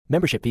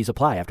Membership fees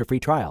apply after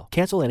free trial.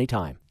 Cancel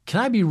anytime. Can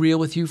I be real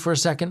with you for a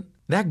second?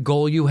 That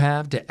goal you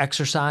have to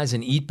exercise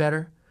and eat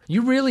better,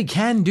 you really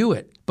can do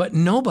it, but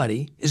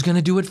nobody is going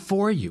to do it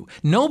for you.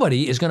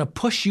 Nobody is going to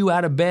push you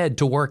out of bed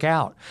to work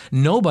out.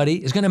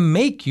 Nobody is going to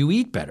make you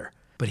eat better.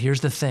 But here's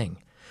the thing.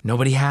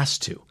 Nobody has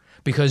to,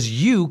 because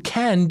you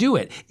can do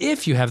it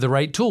if you have the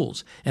right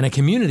tools and a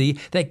community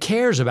that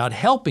cares about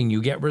helping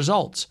you get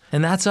results.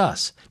 And that's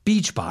us,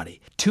 Beachbody.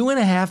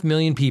 2.5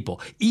 million people,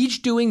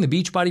 each doing the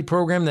Beachbody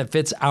program that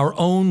fits our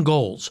own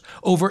goals.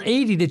 Over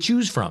 80 to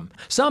choose from,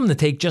 some that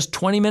take just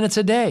 20 minutes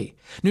a day.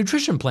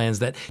 Nutrition plans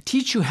that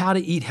teach you how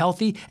to eat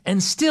healthy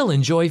and still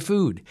enjoy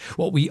food.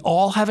 What we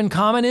all have in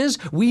common is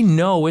we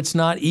know it's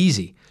not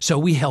easy, so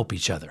we help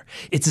each other.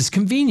 It's as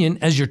convenient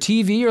as your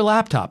TV or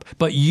laptop,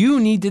 but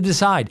you need to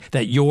decide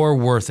that you're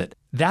worth it.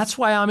 That's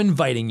why I'm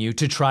inviting you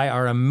to try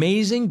our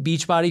amazing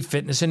Beachbody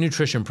fitness and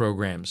nutrition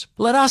programs.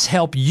 Let us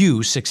help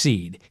you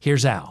succeed.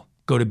 Here's how.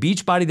 Go to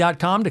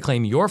Beachbody.com to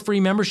claim your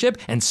free membership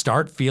and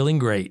start feeling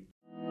great.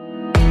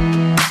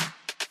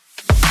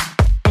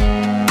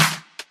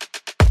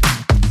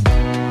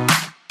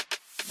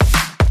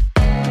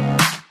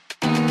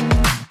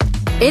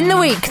 In the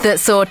week that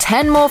saw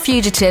 10 more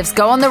fugitives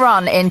go on the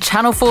run in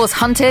Channel 4's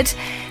Hunted,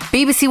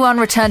 BBC One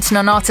returned to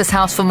Nonnatus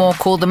house for more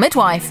Call the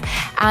Midwife,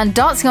 and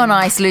Dancing on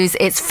Ice lose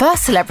its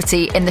first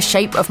celebrity in the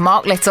shape of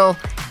Mark Little.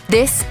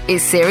 This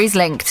is Series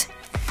Linked.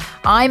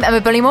 I'm Emma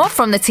Bullymore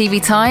from the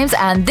TV Times,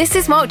 and this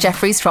is Mark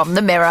Jeffries from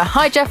The Mirror.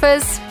 Hi,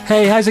 Jeffers.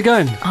 Hey, how's it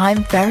going?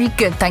 I'm very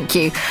good, thank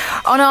you.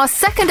 On our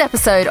second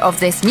episode of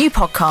this new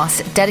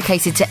podcast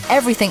dedicated to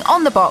everything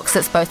on the box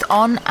that's both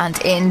on and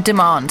in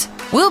demand,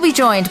 we'll be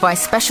joined by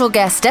special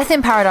guest Death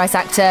in Paradise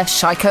actor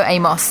Shaiko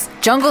Amos.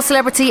 Jungle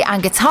celebrity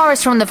and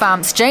guitarist from the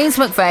Vamps James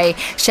McVeigh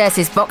shares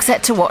his box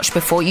set to watch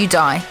before you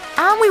die.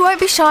 And we won't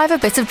be shy of a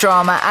bit of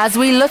drama as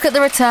we look at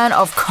the return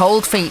of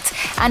Cold Feet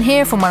and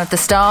hear from one of the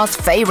stars,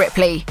 Faye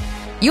Ripley.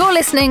 You're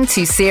listening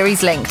to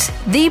Series Linked,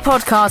 the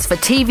podcast for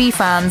TV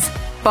fans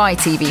by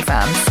TV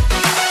fans.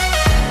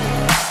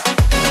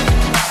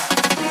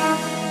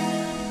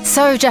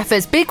 So,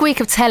 Jeffers, big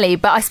week of telly,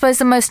 but I suppose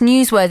the most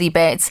newsworthy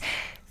bits.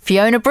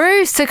 Fiona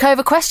Bruce took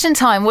over Question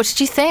Time. What did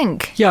you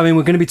think? Yeah, I mean,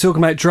 we're going to be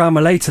talking about drama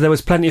later. There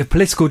was plenty of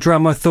political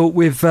drama, I thought,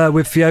 with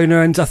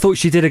Fiona, and I thought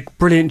she did a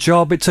brilliant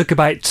job. It took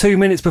about 2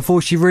 minutes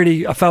before she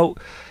really, I felt,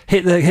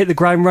 hit the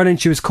ground running.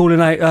 She was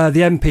calling out the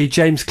MP,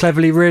 James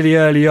Cleverly, really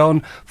early on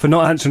for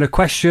not answering a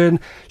question.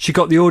 She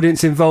got the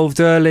audience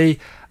involved early,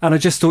 and I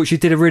just thought she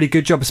did a really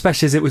good job,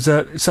 especially as it was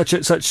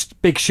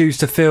such big shoes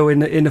to fill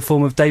in the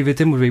form of David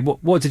Dimbleby.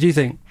 What did you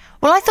think?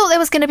 Well, I thought there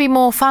was going to be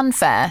more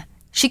fanfare.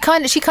 She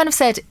kind of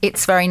said,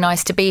 it's very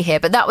nice to be here,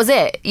 but that was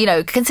it. You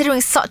know,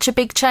 considering such a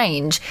big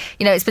change,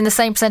 you know, it's been the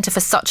same presenter for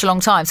such a long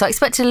time, so I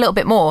expected a little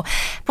bit more.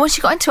 But when she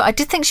got into it, I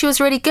did think she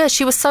was really good.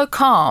 She was so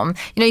calm.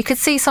 You know, you could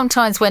see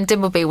sometimes when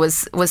Dimbleby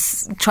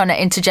was trying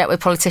to interject with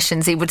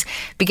politicians, he would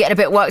be getting a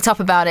bit worked up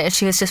about it, and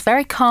she was just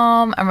very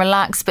calm and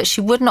relaxed, but she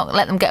would not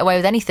let them get away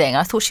with anything.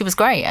 I thought she was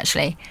great,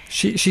 actually.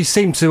 She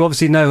seemed to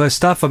obviously know her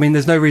stuff. I mean,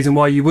 there's no reason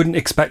why you wouldn't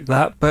expect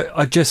that, but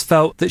I just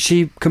felt that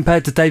she,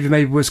 compared to David,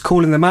 maybe was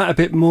calling them out a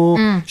bit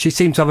more. She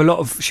seemed to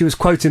have she was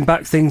quoting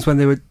back things when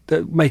they were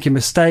making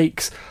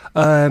mistakes.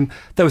 There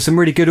were some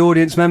really good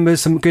audience members,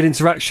 some good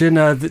interaction.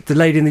 The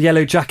lady in the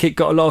yellow jacket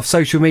got a lot of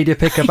social media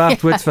pickup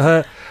afterwards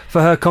for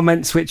her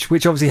comments, which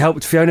obviously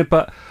helped Fiona.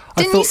 But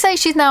Didn't you say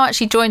she's now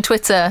actually joined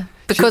Twitter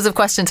because of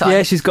Question Time?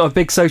 Yeah, she's got a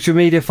big social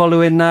media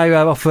following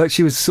now.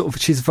 She's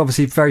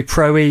obviously very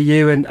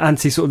pro-EU and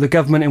anti sort of the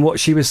government in what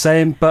she was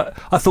saying. But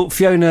I thought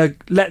Fiona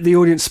let the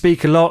audience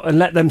speak a lot and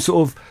let them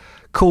sort of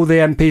call the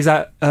MPs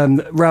out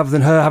rather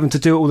than her having to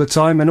do it all the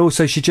time. And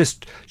also she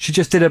just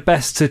did her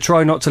best to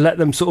try not to let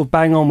them sort of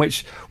bang on,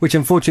 which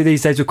unfortunately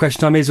these days with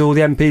Question Time is all the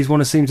MPs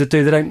want to seem to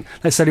do. They don't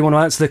necessarily want to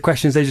answer the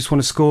questions, they just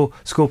want to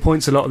score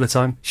points a lot of the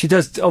time. She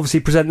does obviously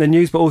present the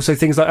news, but also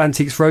things like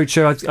Antiques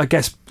Roadshow. I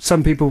guess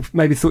some people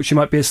maybe thought she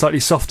might be a slightly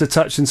softer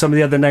touch than some of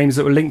the other names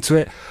that were linked to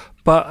it.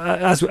 But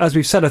as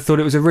we've said, I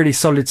thought it was a really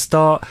solid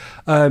start.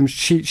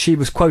 She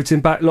was quoting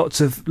back lots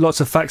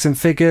of facts and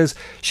figures.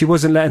 She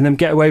wasn't letting them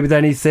get away with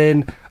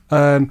anything.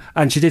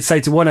 And she did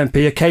say to one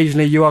MP,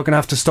 occasionally you are going to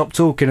have to stop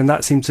talking, and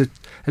that seemed to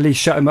at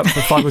least shut him up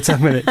for 5 or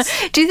 10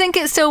 minutes. Do you think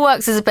it still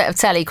works as a bit of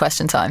telly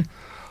Question Time?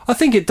 I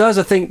think it does.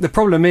 I think the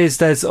problem is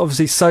there's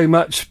obviously so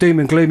much doom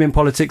and gloom in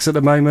politics at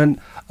the moment.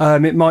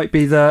 It might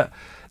be that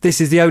this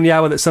is the only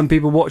hour that some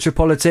people watch of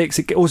politics.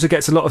 It also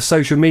gets a lot of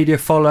social media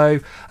follow.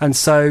 And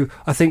so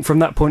I think from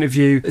that point of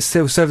view, it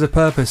still serves a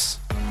purpose.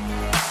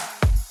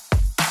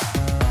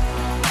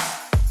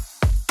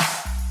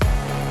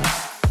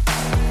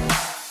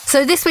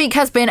 So this week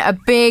has been a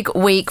big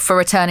week for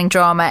returning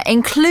drama,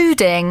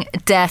 including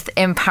Death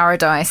in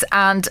Paradise.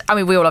 And I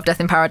mean, we all love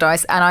Death in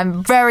Paradise, and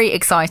I'm very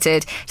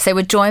excited to say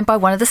we're joined by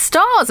one of the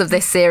stars of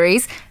this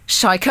series.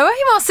 Shaiko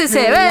Amos is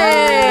here.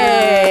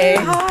 Hey!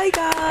 Hi,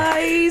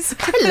 guys. guys.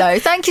 Hello,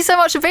 thank you so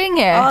much for being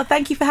here. Oh,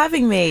 thank you for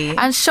having me.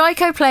 And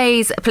Shiko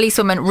plays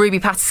policewoman Ruby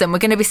Patterson. We're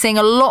going to be seeing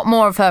a lot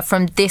more of her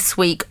from this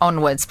week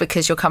onwards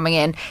because you're coming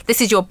in.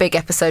 This is your big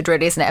episode,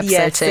 really, isn't it?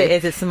 Episode 2. Yes, it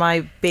is. It's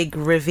my big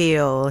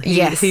reveal.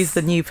 Who's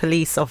the new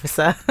police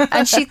officer?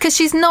 And because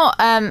she's not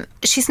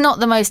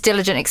the most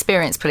diligent,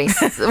 experienced police.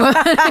 Those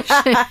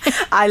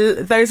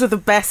are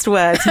the best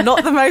words.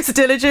 Not the most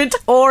diligent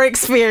or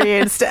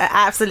experienced.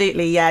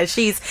 Absolutely, yeah.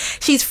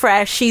 She's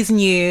fresh, she's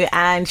new,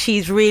 and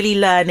she's really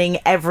learning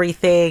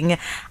everything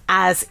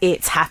as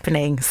it's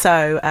happening.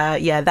 So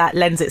that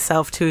lends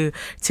itself to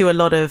a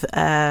lot of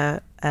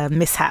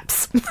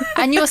mishaps.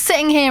 And you're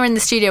sitting here in the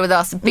studio with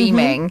us,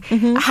 beaming.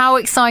 Mm-hmm. How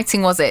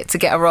exciting was it to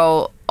get a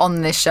role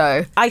on this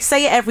show? I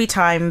say it every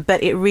time,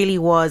 but it really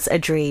was a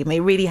dream. It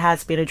really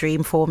has been a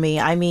dream for me.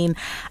 I mean,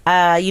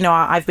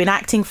 I've been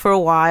acting for a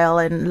while,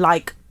 and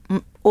like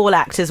all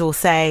actors will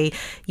say,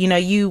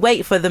 you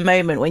wait for the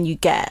moment when you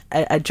get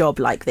a job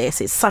like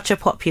this. It's such a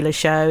popular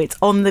show. It's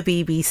on the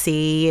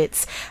BBC.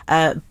 It's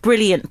a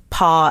brilliant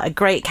part, a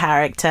great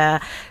character.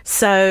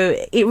 So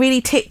it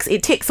really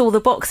ticks all the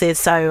boxes.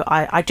 So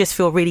I just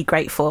feel really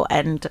grateful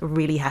and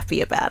really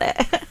happy about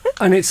it.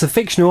 And it's a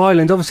fictional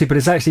island, obviously, but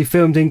it's actually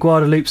filmed in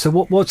Guadeloupe. So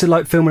what's it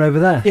like filming over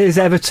there? Is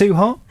it ever too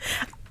hot?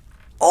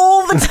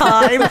 All the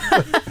time.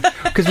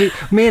 Because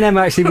me and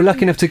Emma actually were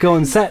lucky enough to go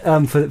on set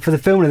for the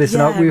filming of this,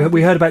 and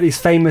we heard about these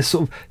famous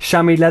sort of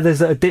chamois leathers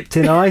that are dipped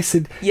in ice.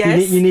 And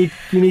yes. you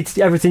need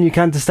everything you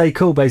can to stay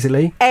cool,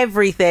 basically.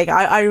 Everything.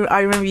 I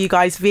remember you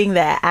guys being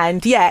there,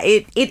 and yeah,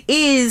 it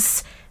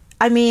is.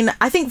 I mean,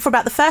 I think for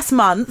about the first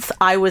month,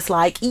 I was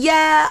like,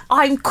 yeah,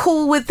 I'm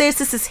cool with this.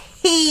 This is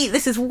heat.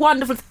 This is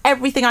wonderful. It's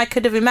everything I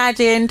could have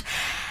imagined.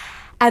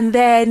 And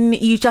then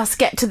you just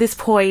get to this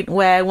point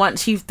where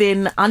once you've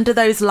been under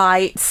those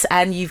lights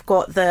and you've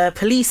got the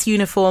police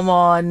uniform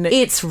on,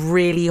 it's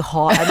really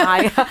hot.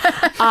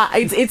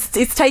 And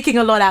it's taking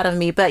a lot out of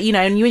me. But,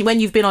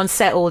 when you've been on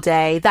set all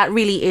day, that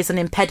really is an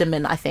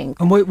impediment, I think.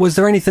 And was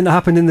there anything that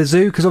happened in the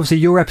zoo? Because obviously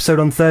your episode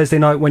on Thursday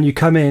night when you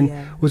come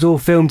in was all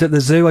filmed at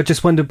the zoo. I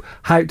just wondered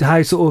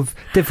how sort of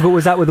difficult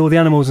was that with all the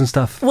animals and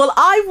stuff? Well,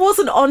 I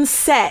wasn't on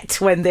set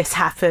when this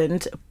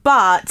happened,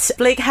 but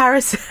Blake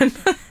Harrison,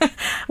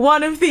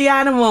 one of the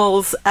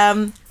animals,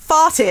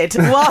 farted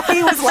while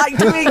he was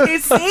doing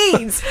his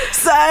scenes.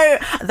 So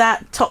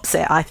that tops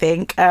it, I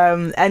think.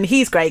 And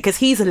he's great because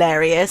he's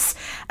hilarious.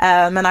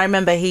 And I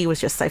remember he was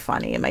just so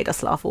funny and made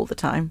us laugh all the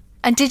time.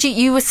 And did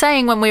you were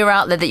saying when we were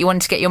out there that you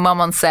wanted to get your mum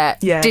on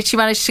set. Yeah. Did she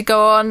manage to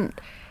go on?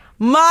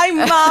 My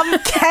mum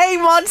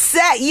came on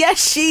set.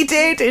 Yes, she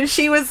did. And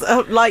she was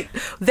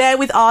there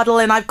with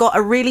Ardal. And I've got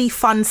a really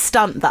fun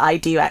stunt that I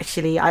do,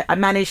 actually. I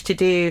managed to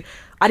do...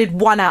 I did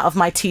 1 out of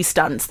my 2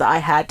 stunts that I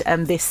had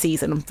this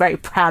season. I'm very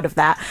proud of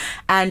that.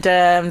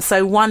 And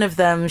so one of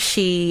them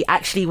she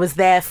actually was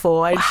there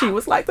for, and she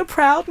was like the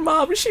proud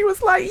mum. She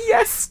was like,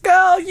 yes,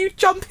 girl, you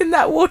jump in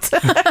that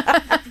water.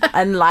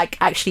 And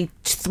actually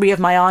 3 of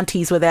my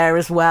aunties were there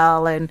as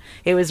well. And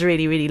it was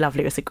really, really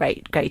lovely. It was a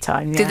great, great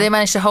time. Yeah. Did they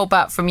manage to hold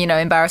back from,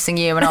 embarrassing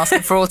you and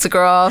asking for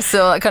autographs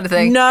or that kind of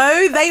thing?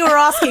 No, they were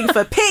asking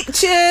for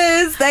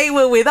pictures. They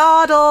were with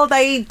Ardal.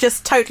 They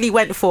just totally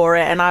went for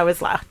it. And I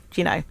was like,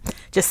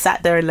 just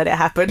sat there and let it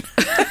happen.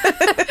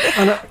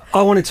 And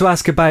I wanted to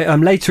ask about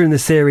later in the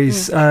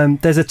series,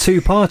 there's a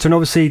 2-parter, and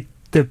obviously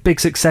the big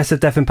success of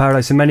Death in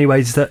Paradise in many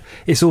ways is that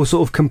it's all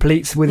sort of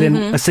completes within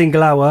a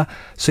single hour.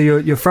 So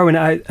you're throwing it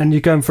out and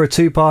you're going for a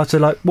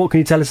 2-parter. What can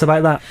you tell us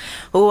about that?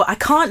 Oh, I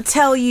can't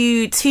tell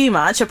you too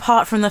much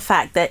apart from the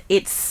fact that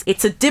it's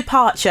a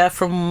departure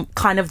from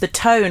kind of the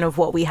tone of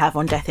what we have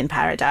on Death in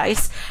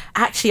Paradise.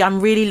 Actually,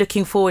 I'm really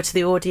looking forward to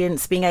the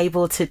audience being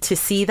able to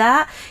see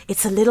that.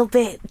 It's a little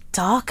bit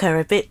darker,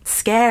 a bit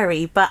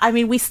scary, but I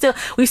mean, we've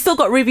still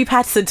got Ruby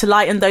Patterson to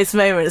lighten those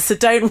moments, so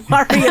don't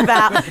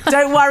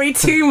worry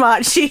too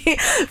much.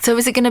 So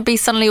is it going to be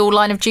suddenly all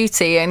Line of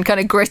Duty and kind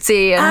of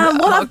gritty?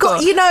 And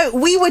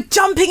we were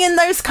jumping in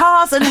those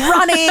cars and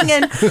running,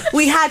 and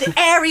we had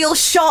aerial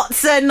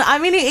shots, and I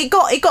mean, it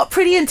got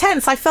pretty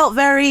intense. I felt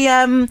very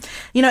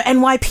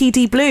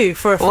NYPD Blue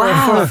for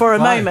a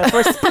moment, for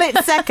a split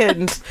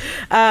second,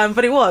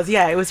 but it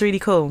was really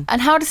cool.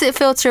 And how does it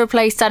feel to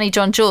replace Danny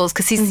John Jules,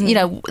 because he's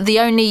the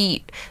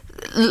only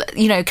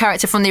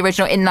character from the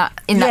original in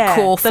that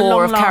core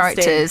 4 of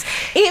characters?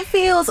 It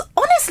feels,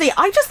 honestly,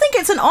 I just think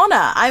it's an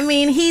honour. I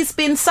mean, he's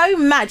been so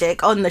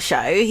magic on the show.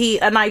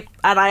 I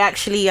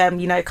actually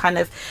kind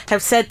of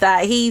have said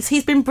that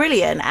he's been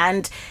brilliant.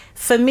 And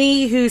for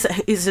me, who's a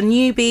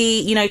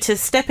newbie, to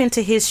step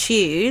into his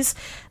shoes,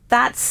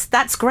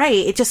 that's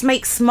great. It just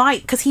makes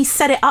Mike, because he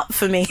set it up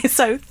for me.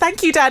 So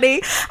thank you,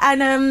 Danny.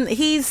 And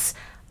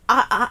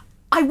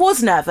I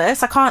was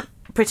nervous. I can't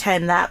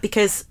pretend that,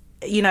 because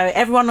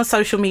everyone on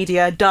social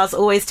media does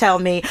always tell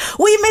me,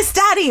 we miss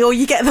Daddy, or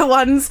you get the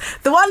ones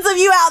of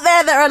you out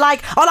there that are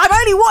like, oh, I'm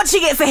only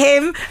watching it for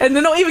him, and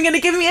they're not even going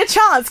to give me a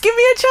chance.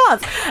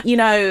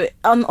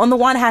 On the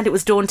one hand, it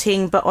was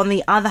daunting, but on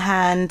the other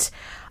hand,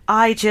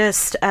 I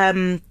just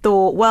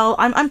thought, well,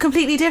 I'm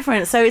completely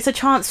different, so it's a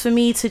chance for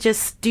me to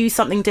just do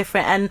something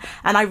different,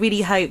 and I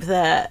really hope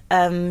that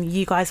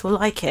you guys will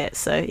like it.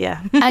 So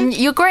yeah. And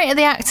you're great at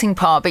the acting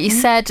part, but you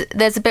said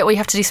there's a bit where you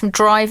have to do some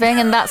driving,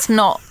 and that's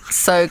not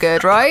so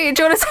good, right?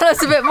 Do you want to tell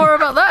us a bit more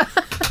about that?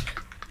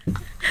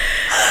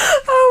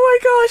 Oh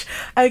my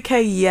gosh.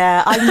 Okay,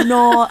 yeah. I'm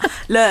not.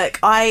 Look,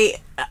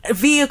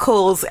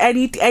 vehicles,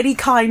 any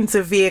kinds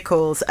of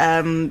vehicles,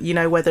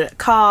 whether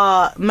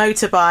car,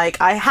 motorbike.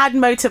 I had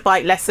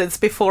motorbike lessons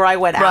before I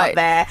went out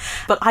there,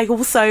 but I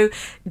also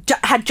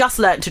had just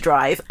learnt to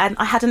drive, and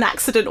I had an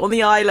accident on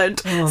the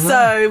island. Oh,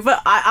 so,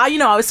 but I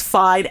was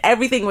fine.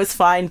 Everything was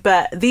fine.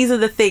 But these are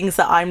the things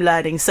that I'm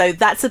learning. So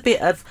that's a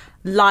bit of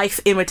life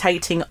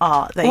imitating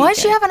art. Why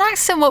did you have an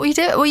accident? What were you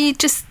doing? Were you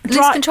just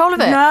lose control of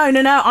it?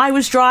 No. I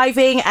was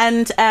driving,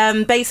 and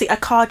basically a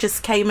car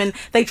just came, and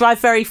they drive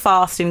very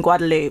fast in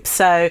Guadeloupe.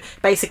 So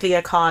basically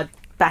a car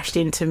bashed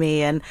into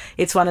me, and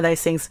it's one of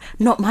those things.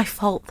 Not my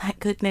fault, thank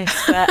goodness.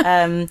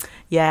 But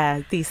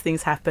yeah, these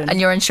things happen. And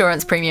your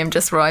insurance premium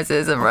just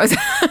rises and rises.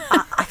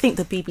 I think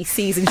the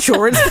BBC's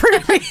insurance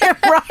premium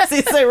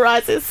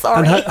rises.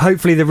 Sorry. And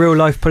hopefully the real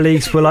life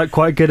police were like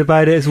quite good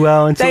about it as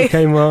well until it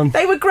came on.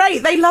 They were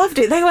great. They loved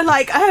it. They were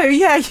like, oh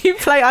yeah, you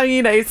play.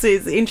 It's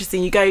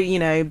interesting. You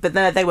go, but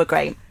they were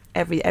great.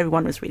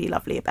 Everyone was really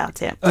lovely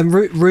about it. And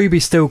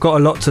Ruby's still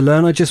got a lot to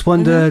learn. I just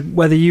wonder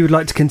whether you would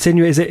like to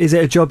continue. Is it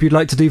a job you'd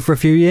like to do for a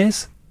few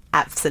years?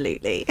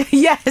 Absolutely.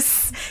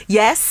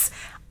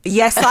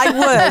 Yes, I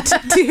would.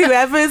 To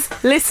whoever's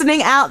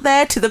listening out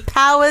there, to the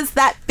powers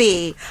that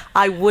be,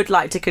 I would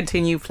like to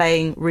continue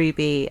playing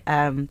Ruby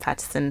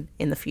Patterson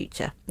in the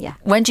future. Yeah.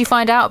 When do you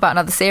find out about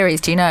another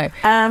series? Do you know?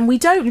 We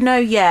don't know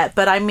yet,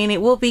 but I mean,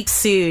 it will be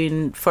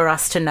soon for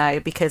us to know,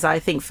 because I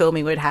think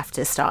filming would have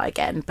to start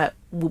again. But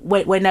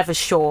we're never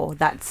sure.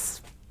 That's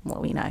what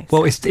we know.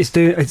 Well,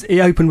 it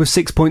opened with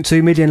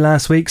 6.2 million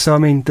last week, so I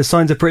mean the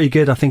signs are pretty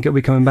good. I think it'll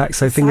be coming back,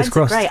 so fingers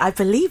crossed. Great. I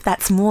believe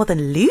that's more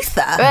than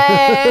Luther.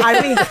 I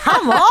mean,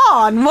 come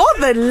on, more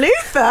than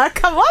Luther.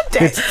 Come on,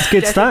 it's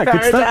good start.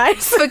 Good start.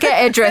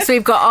 Forget Idris,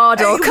 we've got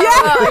Ardal. Come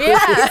on,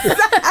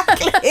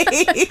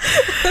 exactly.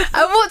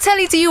 And what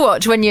telly do you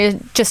watch when you're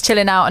just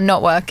chilling out and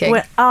not working?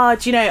 Well,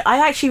 do you know,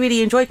 I actually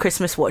really enjoyed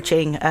Christmas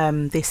watching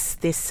this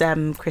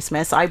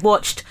Christmas. I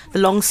watched The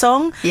Long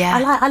Song.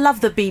 Yeah, I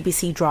love the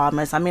BBC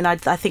dramas. I mean, I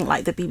think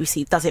like the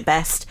BBC does it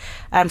best.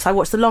 So I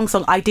watched The Long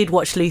Song. I did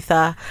watch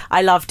Luther.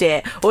 I loved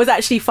it. It was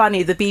actually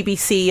funny. The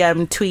BBC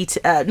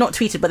not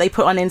tweeted, but they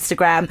put on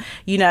Instagram,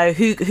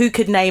 who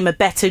could name a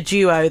better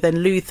duo than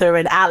Luther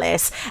and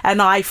Alice? And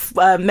I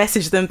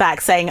messaged them back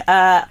saying,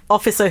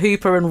 Officer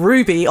Hooper and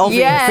Ruby,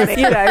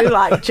 obviously. Yes.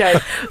 Like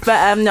joke.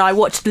 But no, I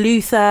watched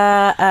Luther.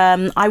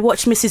 I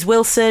watched Mrs.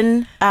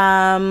 Wilson.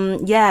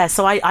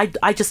 So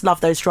I just love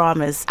those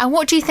dramas. And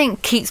what do you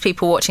think keeps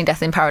people watching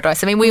Death in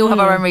Paradise? I mean, we all have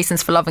our own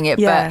reasons for loving it,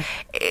 but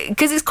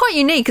because it's quite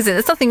unique, isn't it?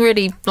 There's nothing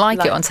really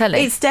like it on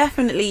telly. It's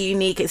definitely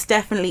unique. It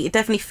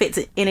definitely fits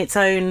in its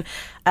own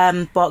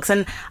box.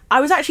 And I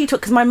was actually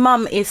because my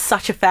mum is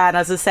such a fan,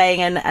 as I was saying,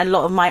 and a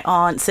lot of my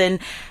aunts, and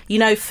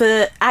I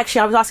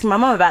was asking my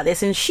mum about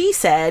this, and she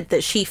said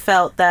that she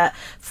felt that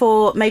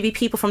for maybe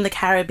people from the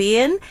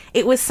Caribbean,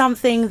 it was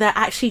something that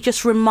actually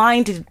just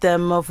reminded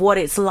them of what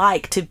it's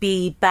like to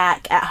be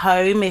back at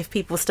home. If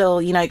people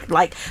still,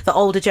 like the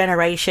older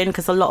generation,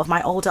 because a lot of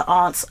my older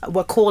aunts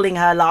were calling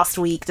her last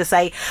week to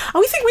say, oh,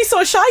 we think we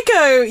saw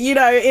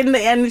Shaiko, in the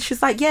end.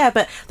 She's like, yeah,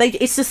 but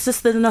it's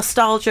just the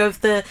nostalgia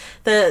of the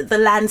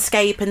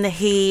landscape and the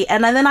heat.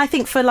 And then I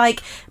think for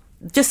like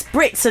just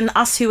Brits and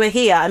us who are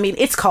here, I mean,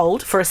 it's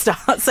cold for a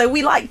start, so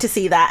we like to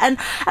see that. And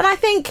I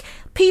think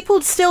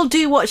people still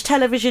do watch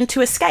television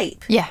to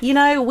escape. Yeah.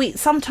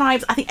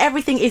 Sometimes I think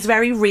everything is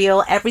very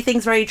real,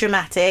 everything's very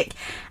dramatic,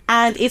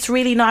 and it's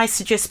really nice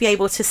to just be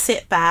able to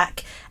sit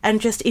back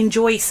and just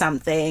enjoy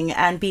something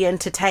and be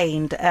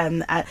entertained,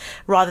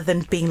 rather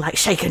than being like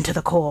shaken to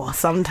the core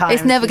sometimes.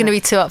 It's never going to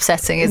be too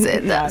upsetting, is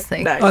it? That's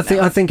the thing.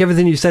 I think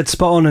everything you said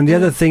spot on, and the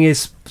other thing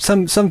is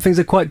some things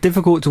are quite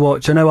difficult to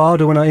watch. I know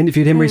Ardal, when I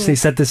interviewed him recently,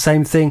 said the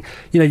same thing.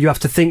 You have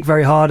to think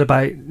very hard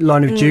about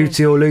Line of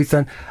Duty or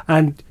Luther,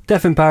 and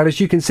Death in Paradise,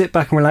 you can sit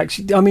back and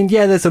relax. I mean,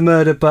 yeah, there's a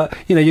murder, but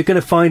you're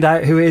going to find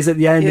out who it is at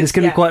the end, and it's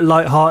going to be quite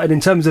light-hearted in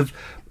terms of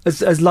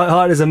as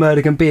light-hearted as a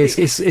murder can be.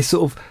 It's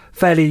sort of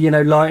fairly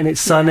light, and it's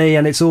sunny,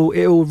 and it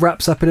all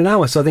wraps up in an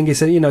hour. So I think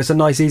it's a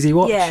nice, easy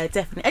watch. Yeah,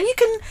 definitely. And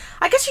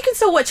I guess you can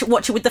still watch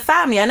it with the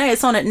family. I know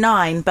it's on at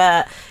 9,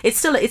 but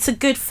it's a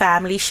good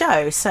family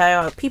show,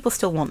 so people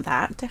still want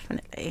that,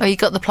 definitely. Oh, you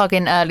got the plug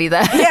in early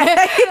there.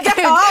 Yeah,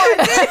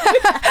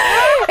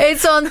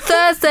 it's on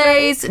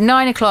Thursdays,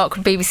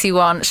 9:00, BBC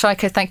One.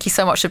 Shaiko, thank you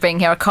so much for being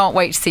here. I can't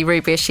wait to see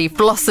Ruby as she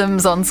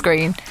blossoms on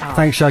screen. Oh,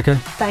 thanks, Shaiko.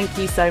 Thank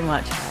you so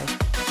much, guys.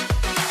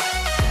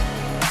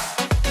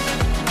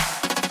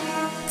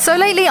 So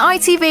lately,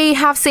 ITV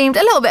have seemed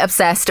a little bit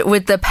obsessed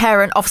with the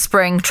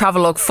parent-offspring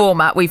travelogue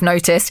format, we've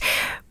noticed.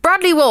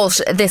 Bradley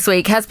Walsh this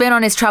week has been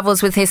on his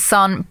travels with his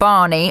son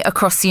Barney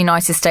across the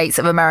United States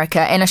of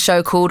America in a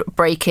show called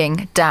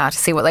Breaking Dad.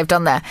 See what they've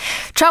done there.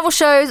 Travel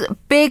shows,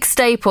 big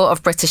staple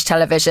of British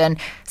television.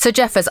 So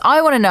Jeffers, I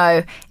want to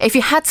know, if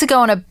you had to go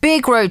on a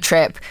big road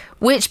trip,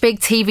 which big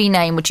TV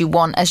name would you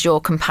want as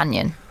your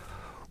companion?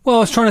 Well, I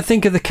was trying to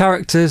think of the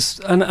characters,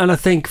 and I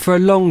think for a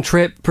long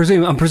trip,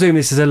 I'm presuming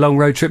this is a long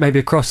road trip, maybe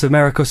across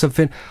America or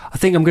something. I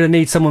think I'm going to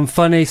need someone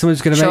funny, someone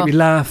who's going to make me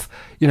laugh.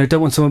 Don't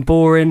want someone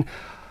boring.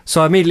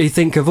 So I immediately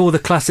think of all the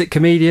classic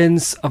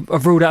comedians.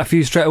 I've ruled out a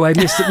few straight away.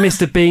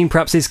 Mr. Bean,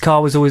 perhaps his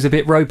car was always a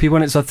bit ropey,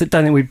 wasn't it? So I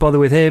don't think we'd bother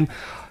with him.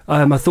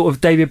 I thought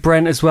of David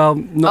Brent as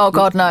well. Oh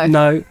God, no.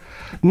 No.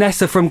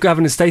 Nessa from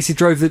Gavin and Stacey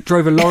drove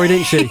a lorry,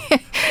 didn't she?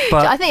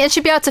 But I think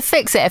she'd be able to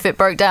fix it if it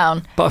broke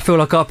down. But I feel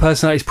like our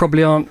personalities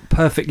probably aren't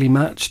perfectly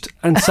matched.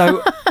 And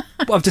so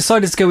I've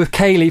decided to go with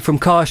Kaylee from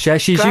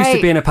Carshare. She's used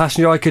to being a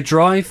passenger I could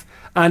drive.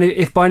 And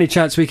if by any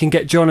chance we can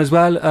get John as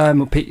well,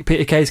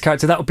 Peter Kay's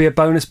character, that would be a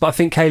bonus. But I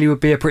think Kaylee would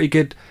be a pretty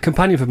good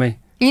companion for me.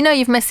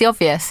 You've missed the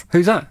obvious.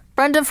 Who's that?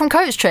 Brendan from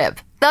Coach Trip.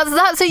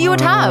 That's who you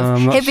would have.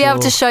 He'd be able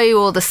to show you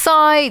all the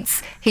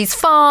sights. He's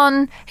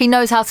fun. He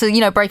knows how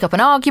to, break up an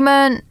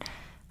argument.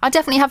 I'd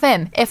definitely have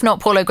him. If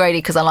not Paul O'Grady,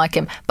 because I like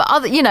him. But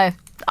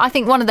I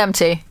think one of them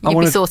two, you'd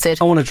be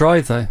sorted. I want to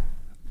drive, though.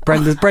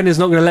 Brendan's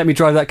not going to let me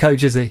drive that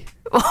coach, is he?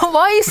 Why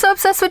are you so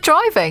obsessed with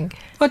driving?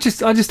 I just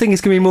think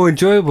it's going to be more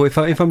enjoyable if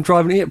I'm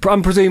driving it.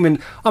 I'm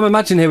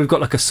imagining here we've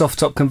got like a soft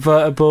top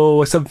convertible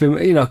or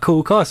something, a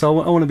cool car. So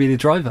I want to be the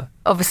driver.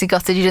 Obviously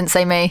gutted you didn't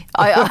say me.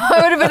 I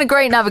would have been a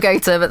great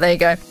navigator, but there you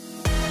go.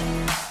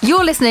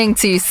 You're listening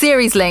to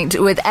Series Linked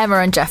with Emma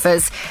and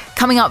Jeffers.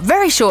 Coming up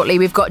very shortly,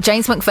 we've got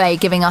James McVeigh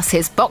giving us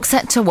his box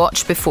set to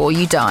watch before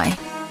you die.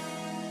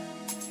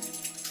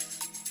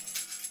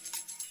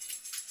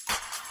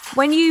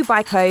 When you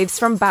buy clothes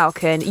from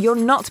Balkan, you're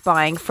not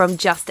buying from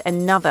just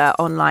another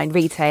online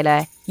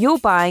retailer. You're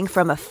buying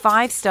from a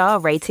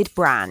 5-star rated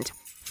brand.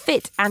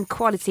 Fit and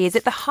quality is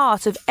at the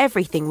heart of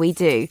everything we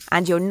do,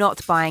 and you're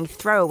not buying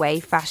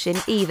throwaway fashion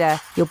either.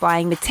 You're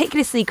buying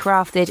meticulously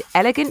crafted,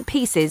 elegant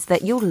pieces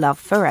that you'll love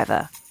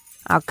forever.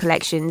 Our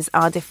collections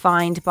are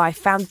defined by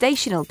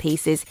foundational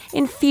pieces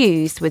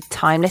infused with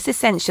timeless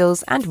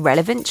essentials and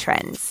relevant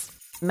trends.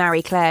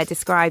 Marie Claire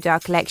described our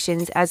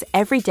collections as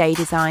everyday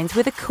designs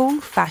with a cool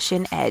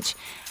fashion edge.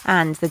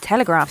 And The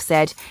Telegraph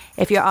said,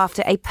 if you're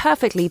after a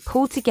perfectly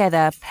pulled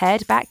together,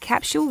 pared back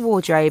capsule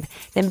wardrobe,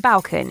 then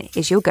Balkan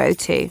is your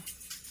go-to.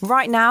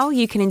 Right now,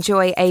 you can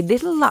enjoy a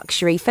little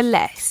luxury for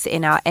less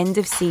in our end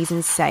of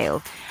season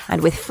sale.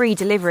 And with free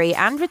delivery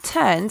and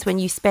returns when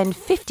you spend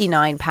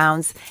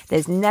 £59,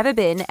 there's never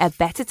been a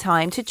better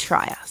time to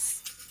try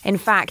us. In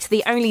fact,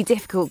 the only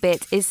difficult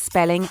bit is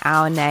spelling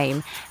our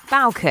name.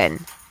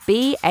 Balkan.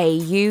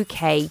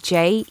 Baukjen.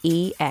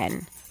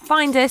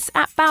 Find us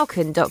at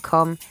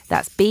balkan.com.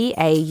 That's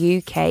baukjen.com.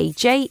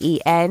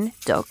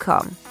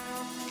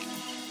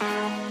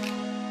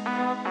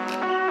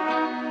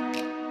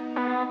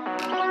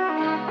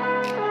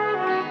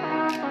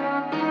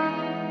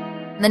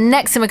 The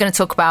next thing we're going to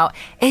talk about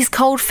is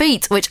Cold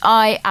Feet, which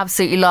I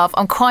absolutely love.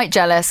 I'm quite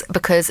jealous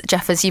because,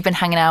 Jeffers, you've been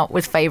hanging out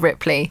with Faye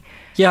Ripley.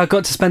 Yeah, I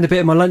got to spend a bit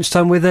of my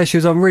lunchtime with her. She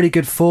was on really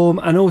good form,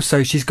 and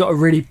also she's got a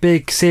really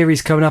big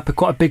series coming up,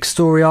 quite a big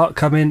story arc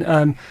coming.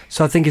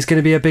 So I think it's going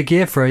to be a big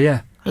year for her,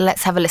 yeah.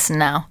 Let's have a listen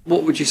now.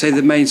 What would you say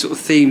the main sort of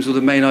themes or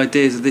the main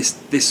ideas of this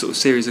sort of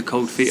series of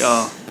Cold Feet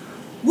are?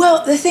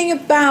 Well, the thing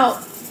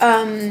about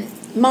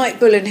Mike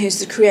Bullen, who's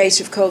the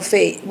creator of Cold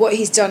Feet, what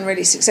he's done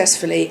really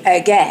successfully,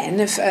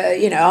 again,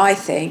 I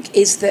think,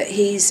 is that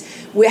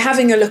we're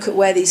having a look at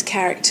where these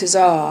characters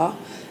are.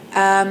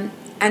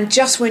 And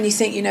just when you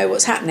think you know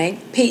what's happening,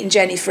 Pete and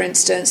Jenny, for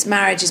instance,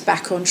 marriage is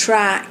back on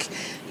track.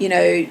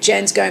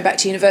 Jen's going back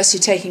to university,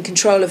 taking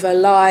control of her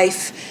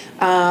life,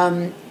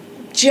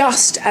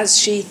 just as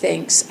she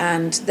thinks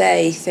and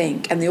they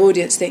think and the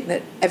audience think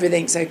that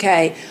everything's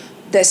okay.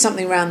 There's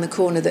something around the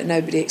corner that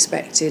nobody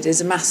expected.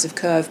 There's a massive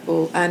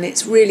curveball, and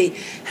it's really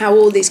how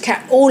all these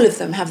all of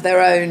them have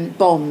their own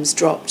bombs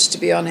dropped, to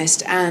be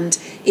honest, and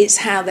it's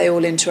how they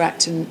all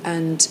interact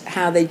and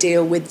how they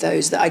deal with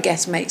those that I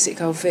guess makes it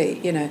Cold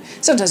Feet.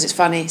 Sometimes it's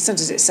funny,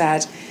 sometimes it's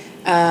sad,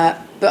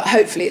 but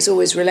hopefully it's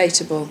always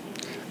relatable.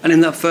 And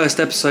in that first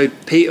episode,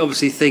 Pete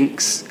obviously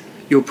thinks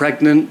you're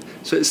pregnant,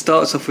 so it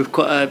starts off with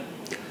quite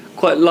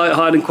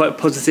light-hearted and quite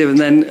positive, and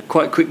then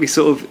quite quickly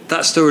sort of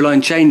that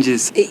storyline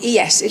changes.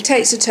 Yes, it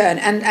takes a turn,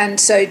 and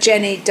so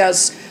Jenny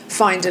does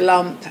find a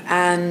lump,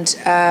 and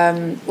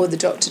or the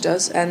doctor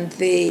does, and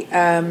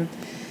and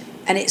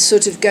it's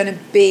sort of going to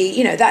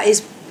be, that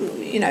is,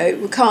 we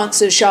can't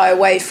sort of shy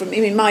away from.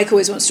 Mike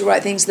always wants to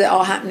write things that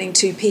are happening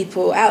to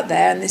people out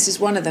there, and this is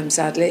one of them.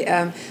 Sadly,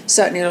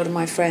 certainly a lot of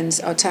my friends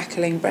are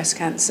tackling breast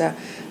cancer,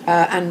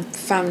 and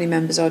family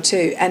members are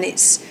too, and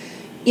it's,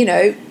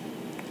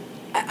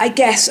 I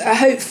guess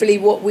hopefully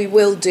what we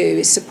will do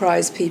is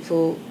surprise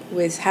people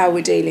with how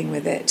we're dealing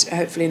with it,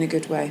 hopefully in a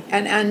good way.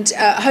 And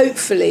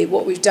hopefully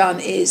what we've done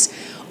is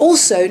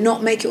also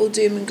not make it all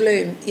doom and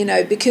gloom,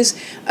 because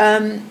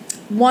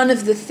one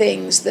of the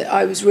things that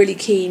I was really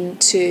keen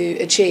to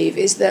achieve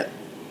is that,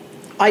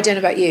 I don't know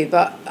about you,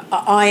 but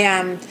I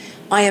am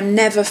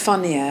never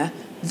funnier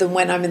than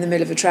when I'm in the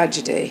middle of a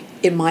tragedy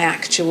in my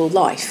actual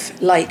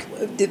life.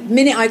 Like, the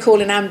minute I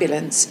call an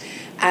ambulance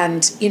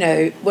and, you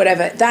know,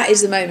 whatever, that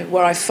is the moment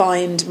where I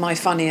find my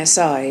funnier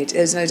side.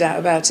 There's no doubt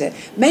about it.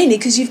 Mainly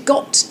because you've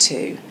got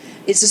to.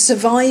 It's a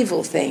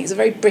survival thing. It's a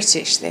very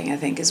British thing, I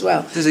think, as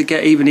well. Does it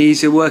get even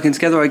easier working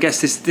together? I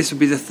guess this would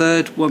be the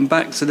third one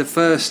back. So the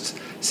first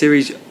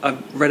series,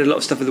 I've read a lot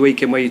of stuff at the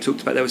weekend where you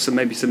talked about there was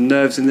maybe some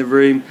nerves in the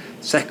room.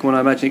 Second one, I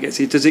imagine it gets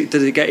easier.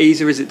 Does it get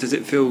easier? Does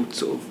it feel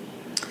sort of?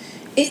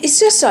 It's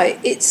just like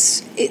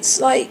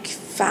it's like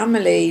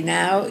family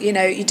now. You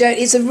know, you don't.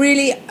 It's a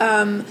really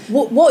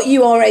what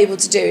you are able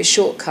to do is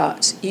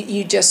shortcut.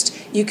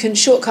 You can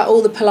shortcut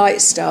all the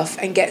polite stuff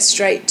and get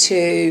straight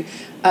to.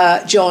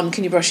 John,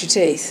 can you brush your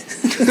teeth?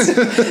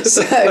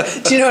 So,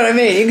 do you know what I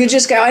mean? You can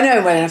just go, I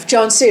know well enough.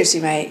 John, seriously,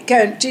 mate,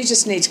 do you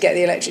just need to get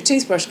the electric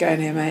toothbrush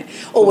going here, mate?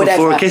 Or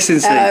whatever. Before a kissing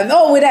scene.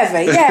 Or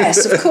whatever,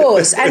 yes, of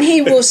course. And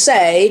he will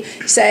say,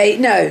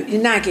 no,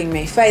 you're nagging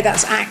me. Faye,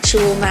 that's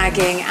actual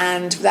nagging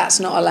and that's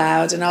not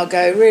allowed. And I'll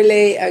go,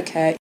 really?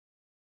 Okay.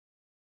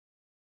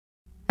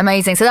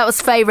 Amazing. So that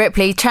was Faye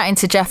Ripley chatting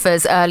to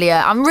Jeffers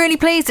earlier. I'm really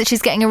pleased that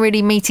she's getting a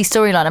really meaty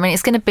storyline. I mean,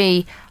 it's going to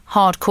be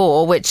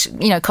hardcore, which,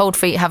 you know, Cold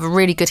Feet have a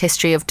really good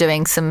history of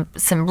doing some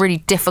really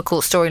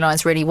difficult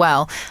storylines really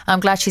well. I'm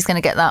glad she's going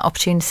to get that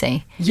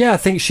opportunity. Yeah, I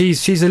think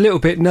she's a little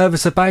bit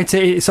nervous about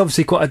it. It's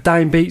obviously quite a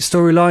downbeat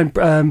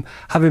storyline,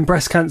 having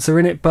breast cancer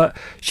in it, but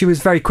she was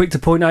very quick to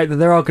point out that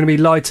there are going to be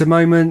lighter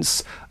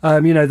moments.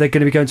 You know, they're going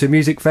to be going to a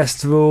music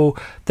festival.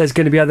 There's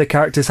going to be other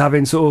characters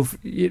having sort of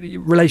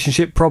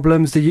relationship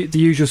problems, the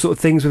usual sort of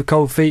things with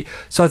Cold Feet.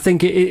 So I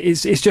think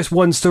it's just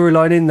one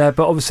storyline in there,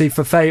 but obviously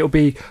for Faye it'll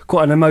be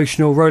quite an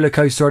emotional roller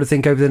coaster, I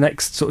think, over the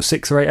next sort of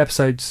 6 or 8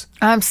 episodes.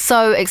 I'm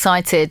so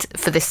excited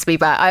for this to be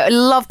back. I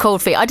love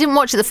Cold Feet. I didn't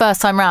watch it the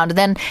first time round, and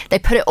then they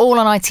put it all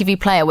on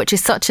ITV Player, which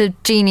is such a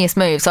genius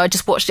move. So I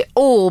just watched it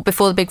all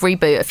before the big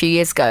reboot a few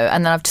years ago,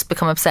 and then I've just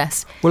become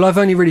obsessed. Well, I've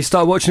only really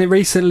started watching it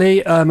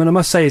recently, and I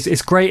must say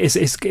it's great.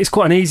 It's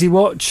quite an easy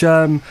watch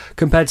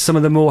compared to some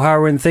of the more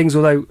harrowing things,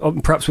 although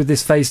perhaps with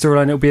this Faye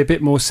storyline it'll be a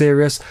bit more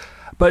serious.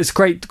 But it's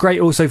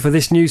great also for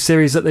this new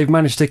series that they've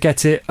managed to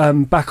get it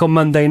back on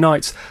Monday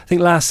nights. I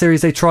think last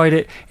series they tried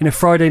it in a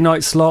Friday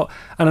night slot,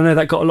 and I know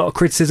that got a lot of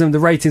criticism. The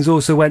ratings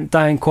also went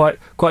down quite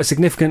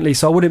significantly,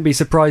 so I wouldn't be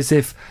surprised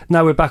if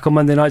now we're back on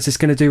Monday nights it's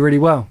going to do really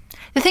well.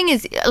 The thing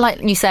is,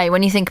 like you say,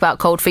 when you think about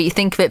Cold Feet, you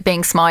think of it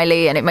being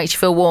smiley and it makes you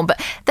feel warm,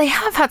 but they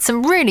have had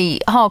some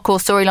really hardcore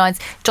storylines.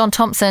 John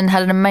Thompson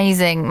had an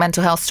amazing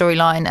mental health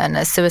storyline and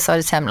a suicide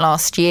attempt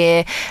last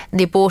year.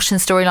 The abortion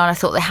storyline I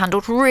thought they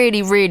handled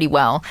really, really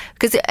well,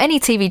 because any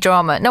TV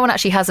drama, no one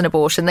actually has an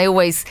abortion. They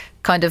always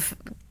kind of,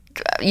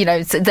 you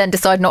know, then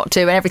decide not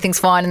to and everything's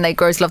fine and they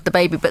grows love the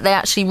baby, but they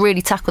actually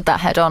really tackled that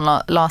head on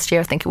last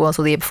year, I think it was,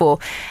 or the year before.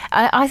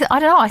 I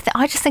don't know,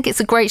 I just think it's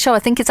a great show. I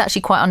think it's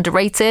actually quite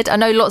underrated. I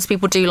know lots of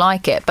people do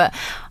like it, but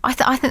I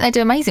think they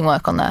do amazing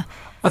work on there.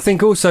 I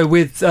think also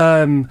with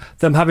them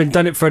having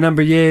done it for a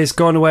number of years,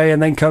 gone away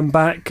and then come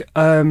back,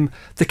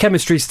 the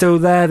chemistry's still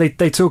there.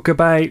 They talk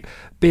about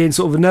being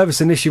sort of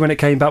nervous initially when it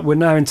came back. We're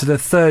now into the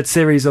third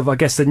series of, I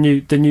guess, the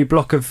new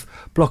block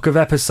of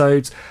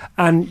episodes,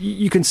 and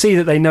you can see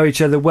that they know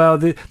each other well.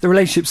 The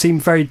relationship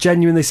seemed very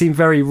genuine. They seem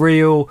very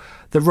real.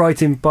 The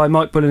writing by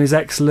Mike Bullen is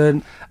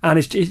excellent, and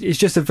it's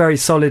just a very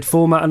solid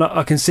format, and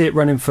I can see it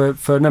running for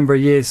a number of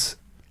years.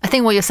 I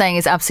think what you're saying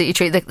is absolutely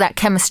true. That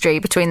chemistry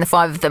between the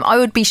 5 of them. I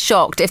would be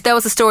shocked if there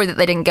was a story that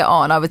they didn't get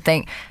on. I would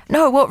think,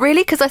 no, what,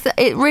 really? Because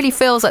it really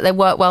feels like they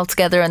work well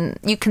together, and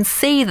you can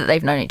see that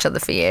they've known each other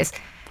for years.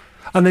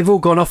 And they've all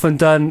gone off and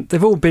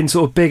they've all been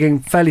sort of big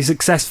and fairly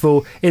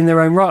successful in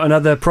their own right on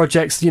other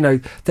projects. You know,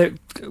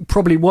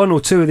 probably 1 or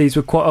 2 of these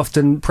would quite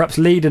often perhaps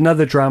lead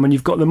another drama, and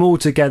you've got them all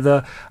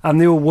together and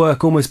they all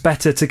work almost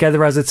better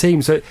together as a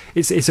team. So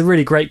it's a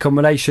really great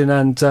combination,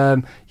 and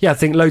I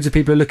think loads of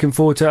people are looking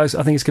forward to it.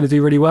 I think it's going to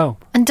do really well.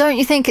 And don't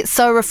you think it's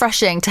so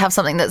refreshing to have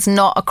something that's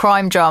not a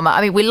crime drama?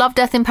 I mean, we love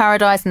Death in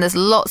Paradise and there's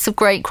lots of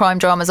great crime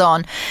dramas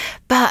on,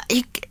 but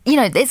you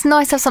know, it's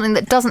nice to have something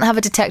that doesn't have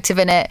a detective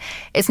in it.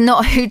 It's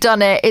not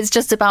whodunit. It's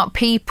just about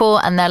people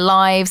and their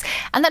lives,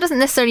 and that doesn't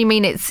necessarily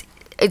mean it's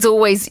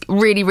always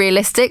really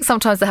realistic.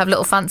 Sometimes they have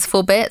little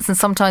fanciful bits, and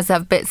sometimes they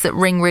have bits that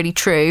ring really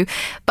true.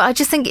 But I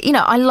just think, you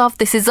know, I love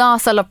This Is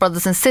Us. I love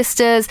Brothers and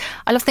Sisters.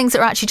 I love things that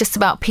are actually just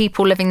about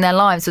people living their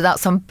lives without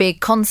some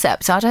big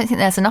concept. So I don't think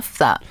there's enough of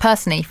that,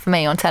 personally, for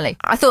me on telly.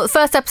 I thought the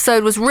first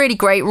episode was really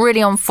great,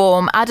 really on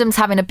form. Adam's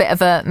having a bit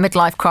of a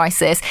midlife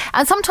crisis.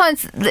 And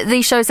sometimes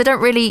these shows, they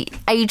don't really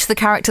age the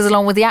characters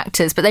along with the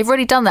actors, but they've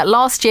really done that.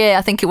 Last year,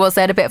 I think it was,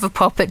 they had a bit of a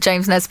pop at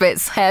James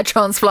Nesbitt's hair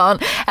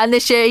transplant. And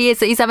this year,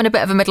 he's having a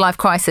bit of a midlife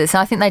crisis.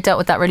 And I think they dealt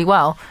with that really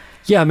well.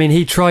 Yeah, I mean,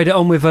 he tried it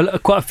on with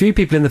quite a few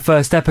people in the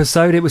first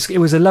episode. It was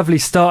a lovely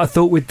start, I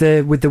thought, with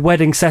the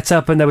wedding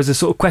setup, and there was a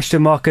sort of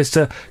question mark as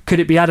to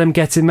could it be Adam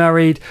getting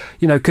married?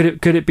 You know, could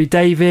it be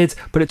David?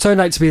 But it turned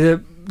out to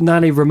be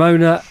nanny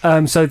Ramona.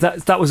 So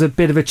that was a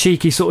bit of a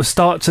cheeky sort of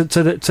start to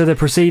the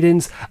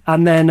proceedings.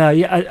 And then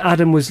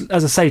Adam was,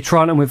 as I say,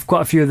 trying on with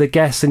quite a few of the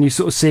guests, and you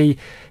sort of see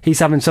he's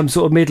having some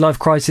sort of midlife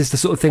crisis, the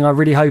sort of thing I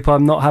really hope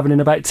I'm not having in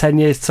about 10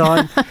 years'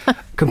 time,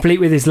 complete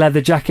with his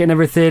leather jacket and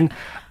everything.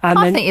 And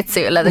I think you'd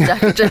suit a leather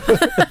jacket.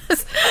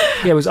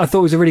 Yeah, I thought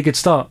it was a really good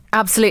start.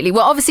 Absolutely.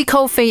 Well, obviously,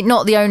 Cold Feet,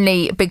 not the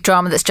only big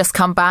drama that's just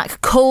come back.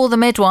 Call the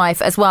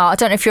Midwife as well. I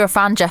don't know if you're a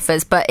fan,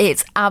 Jeffers, but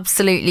it's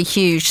absolutely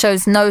huge.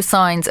 Shows no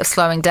signs of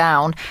slowing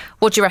down.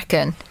 What do you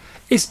reckon?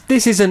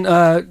 This isn't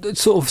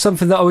sort of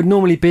something that I would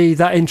normally be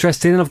that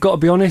interested in, I've got to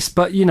be honest,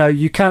 but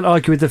you can't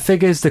argue with the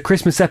figures. The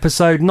Christmas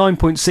episode,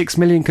 9.6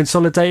 million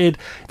consolidated.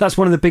 That's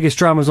one of the biggest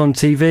dramas on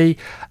TV.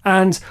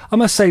 And I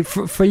must say,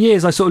 for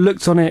years, I sort of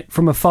looked on it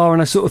from afar,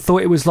 and I sort of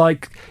thought it was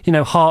like,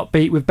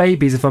 Heartbeat with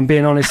babies, if I'm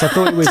being honest. I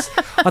thought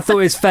it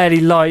was fairly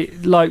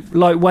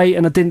lightweight,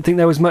 and I didn't think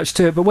there was much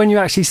to it. But when you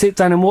actually sit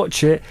down and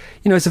watch it,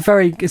 it's a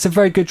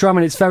very good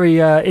drama, and it's very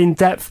in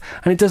depth,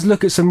 and it does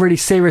look at some really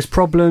serious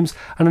problems.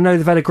 And I know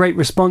they've had a great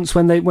response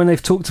when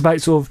they've talked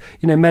about sort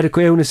of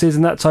medical illnesses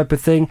and that type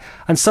of thing.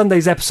 And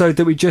Sunday's episode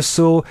that we just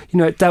saw,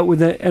 it dealt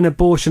with an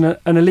abortion,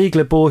 an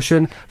illegal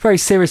abortion, very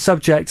serious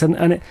subject,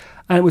 and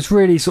it was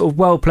really sort of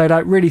well played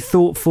out, really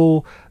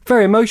thoughtful,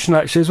 very emotional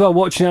actually as well.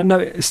 Watching it, I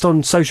noticed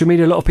on social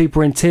media a lot of people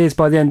were in tears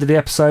by the end of the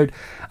episode,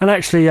 and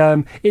actually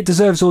it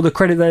deserves all the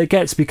credit that it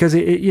gets, because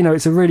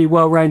it's a really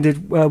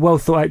well-rounded, well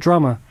thought out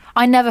drama.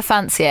 I never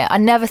fancy it. I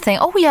never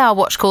think, oh yeah, I'll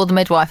watch Call the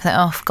Midwife. I think,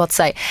 oh, for God's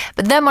sake.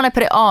 But then when I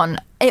put it on,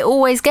 it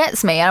always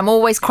gets me, and I'm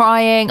always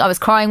crying. I was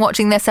crying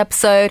watching this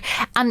episode,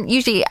 and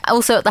usually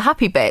also at the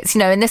happy bits.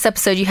 In this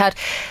episode you had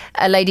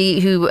a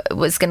lady who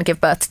was going to give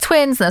birth to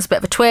twins, and there's a bit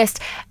of a twist,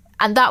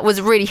 and that was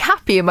really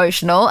happy,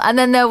 emotional. And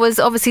then there was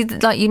obviously,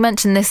 like you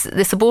mentioned,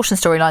 this abortion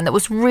storyline that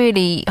was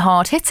really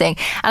hard hitting.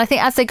 And I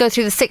think as they go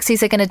through the 60s,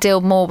 they're going to deal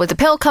more with the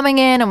pill coming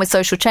in and with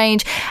social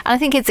change. And I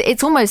think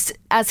it's almost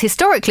as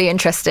historically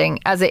interesting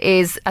as it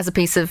is as a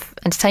piece of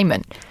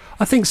entertainment.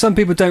 I think some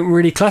people don't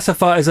really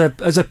classify it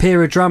as a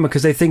period drama,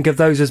 because they think of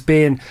those as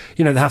being,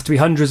 they have to be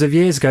hundreds of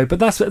years ago. But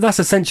that's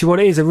essentially what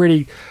it is, a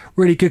really,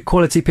 really good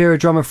quality period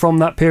drama from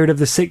that period of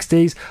the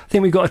 60s. I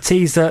think we've got a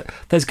tease that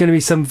there's going to be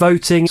some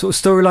voting sort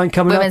of storyline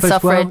coming Women's up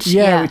as suffrage,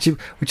 well. Yeah,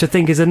 which I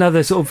think is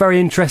another sort of very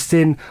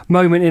interesting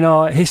moment in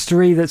our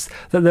history that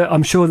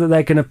I'm sure that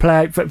they're going to play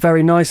out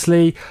very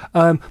nicely.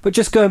 But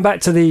just going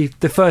back to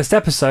the first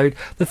episode,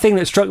 the thing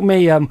that struck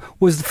me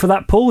was for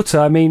that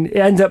porter. I mean, it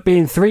ended up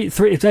being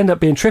it ended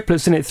up being triplets,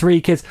 didn't it?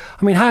 3 kids.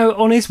 I mean, how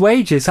on his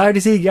wages? How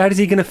is he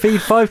going to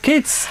feed 5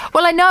 kids?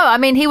 Well, I know. I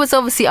mean, he was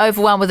obviously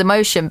overwhelmed with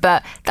emotion,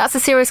 but that's a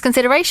serious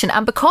consideration.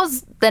 And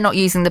because they're not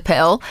using the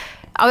pill,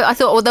 I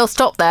thought, well, they'll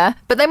stop there.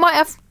 But they might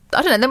have,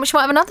 I don't know, then we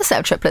might have another set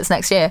of triplets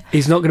next year.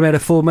 He's not going to be able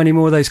to afford many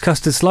more of those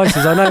custard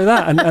slices, I know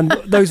that. And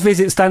those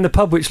visits down the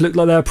pub, which looked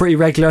like they were pretty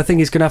regular, I think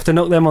he's going to have to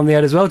knock them on the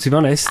head as well, to be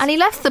honest. And he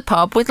left the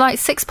pub with like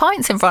 6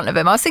 pints in front of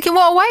him. I was thinking,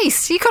 what a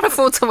waste. You can't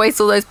afford to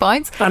waste all those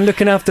pints. And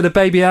looking after the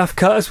baby half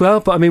cut as well.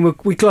 But I mean,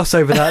 we gloss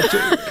over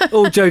that.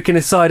 All joking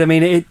aside, I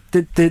mean,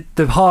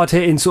 the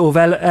hard-hitting sort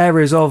of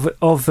areas of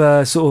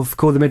sort of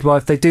Call the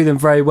Midwife, they do them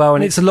very well.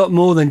 And it's a lot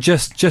more than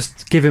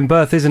just giving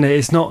birth, isn't it?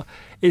 It's not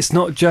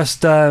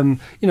just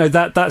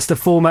that's the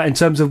format in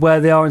terms of where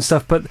they are and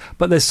stuff, but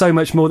there's so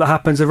much more that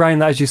happens around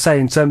that, as you say,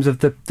 in terms of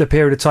the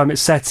period of time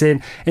it's set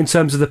in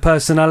terms of the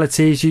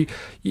personalities.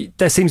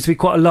 There seems to be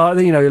quite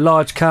a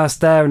large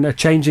cast there, and a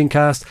changing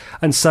cast,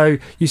 and so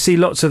you see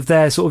lots of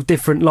their sort of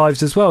different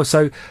lives as well.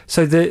 So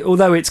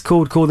although it's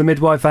called Call the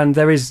Midwife, and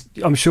there is,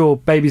 I'm sure,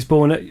 babies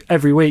born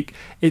every week,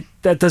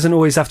 that doesn't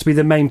always have to be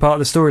the main part of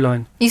the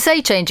storyline. You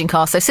say changing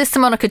cast, so Sister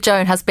Monica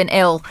Joan has been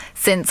ill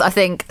since, I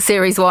think,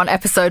 series 1,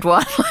 episode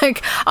 1.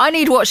 Like, I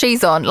need what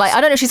she's on. Like, I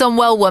don't know if she's on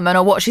Well Woman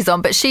or what she's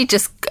on, but she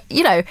just,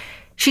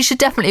 she should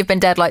definitely have been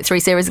dead like 3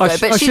 series ago.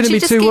 But I shouldn't be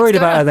too worried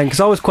about her then, because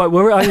I was quite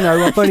worried.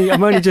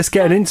 I'm only just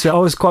getting into it. I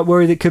was quite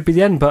worried it could be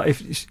the end, but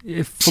if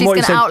she's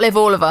going to outlive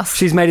all of us.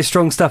 She's made of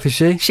strong stuff, is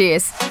she? She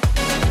is.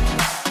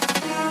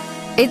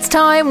 It's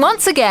time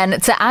once again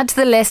to add to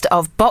the list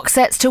of box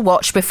sets to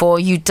watch before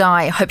you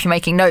die. I hope you're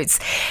making notes.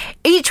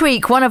 Each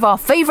week, one of our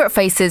favourite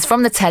faces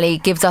from the telly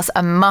gives us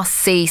a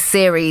must-see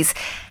series.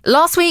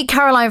 Last week,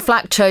 Caroline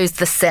Flack chose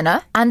The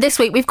Sinner, and this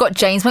week we've got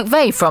James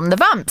McVeigh from The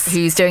Vamps,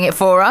 who's doing it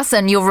for us,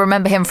 and you'll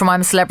remember him from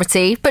I'm a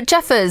Celebrity. But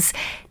Jeffers,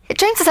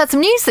 James has had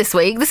some news this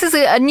week. This is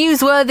a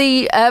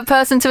newsworthy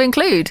person to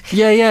include.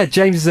 Yeah.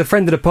 James is a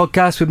friend of the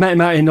podcast. We met him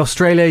out in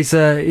Australia.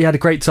 He had a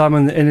great time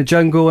in the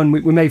jungle, and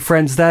we made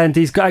friends there. And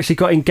he's actually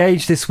got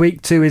engaged this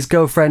week to his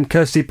girlfriend,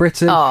 Kirsty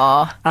Britton.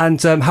 Aww.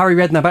 And Harry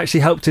Redknapp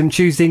actually helped him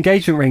choose the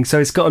engagement ring. So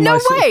it's got a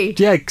nice... No way!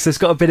 So it's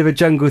got a bit of a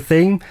jungle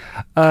theme,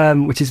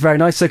 which is very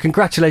nice. So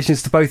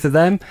congratulations to both of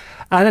them.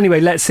 And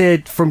anyway, let's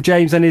hear from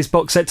James and his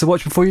box set to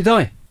watch before you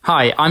die.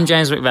 Hi, I'm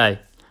James McVeigh,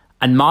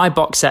 and my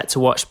box set to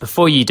watch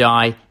before you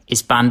die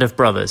is Band of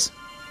Brothers.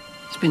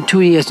 It's been 2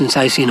 years since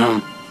I seen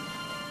home.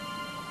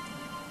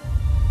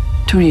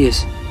 2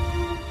 years.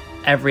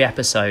 every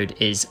episode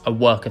is a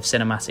work of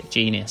cinematic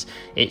genius.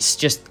 It's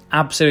just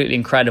absolutely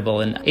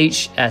incredible, and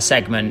each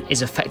segment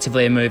is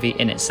effectively a movie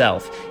in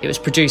itself. It was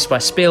produced by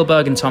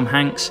Spielberg and Tom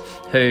Hanks,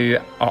 who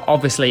are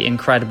obviously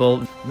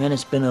incredible. Man,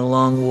 it's been a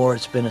long war.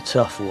 It's been a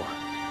tough war.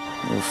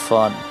 You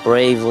fought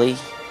bravely,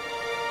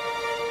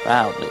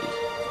 proudly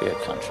for your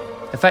country.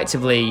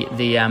 Effectively,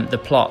 the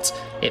plot,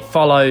 it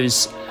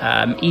follows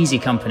Easy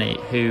Company,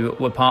 who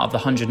were part of the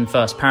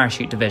 101st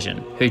Parachute Division,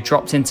 who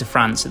dropped into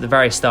France at the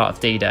very start of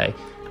D-Day,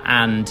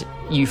 and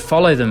you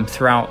follow them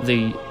throughout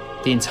the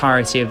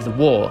entirety of the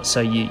war.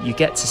 So you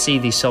get to see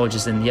these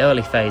soldiers in the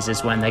early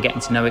phases when they're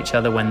getting to know each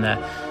other, when they're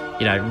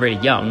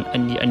really young,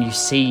 and you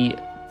see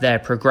their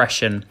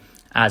progression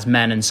as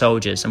men and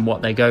soldiers and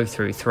what they go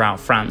throughout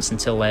France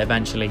until they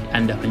eventually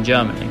end up in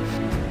Germany.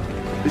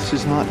 This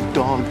is not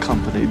Dog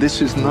Company. This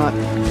is not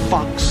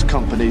Fox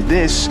Company.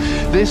 This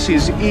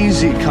is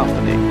Easy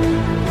Company.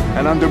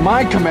 And under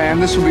my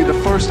command, this will be the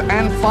first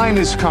and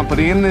finest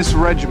company in this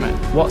regiment.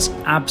 What's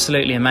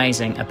absolutely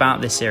amazing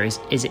about this series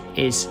is it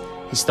is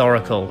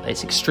historical.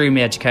 It's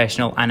extremely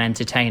educational and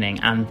entertaining.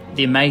 And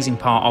the amazing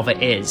part of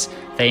it is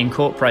they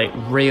incorporate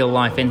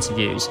real-life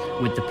interviews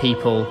with the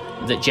people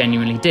that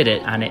genuinely did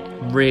it. And it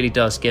really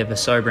does give a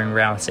sobering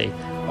reality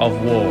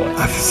of war.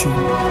 I've seen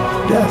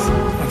death.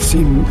 I've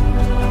seen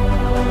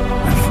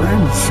my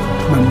friends,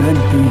 my men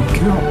being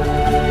killed.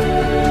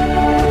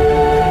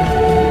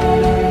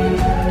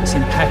 It's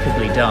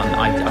impeccably done.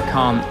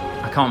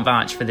 I can't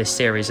vouch for this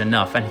series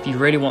enough. And if you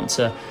really want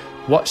to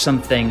watch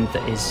something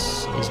that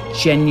is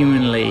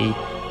genuinely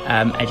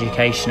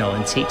educational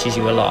and teaches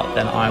you a lot,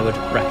 then I would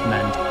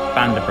recommend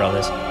Band of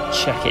Brothers.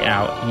 Check it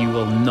out. You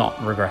will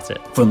not regret it.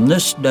 From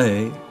this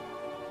day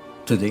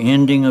to the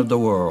ending of the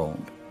world,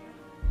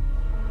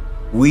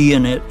 we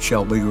in it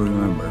shall be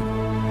remembered.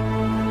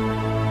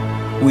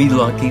 We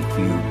lucky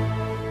few,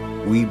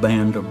 we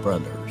Band of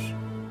Brothers.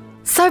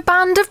 So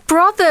Band of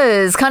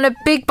Brothers, kind of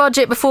big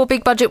budget before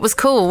big budget was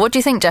cool. What do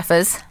you think,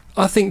 Jeffers?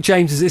 I think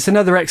James it's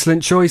another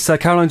excellent choice.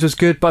 Caroline's was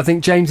good, but I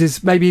think James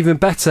is maybe even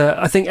better.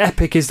 I think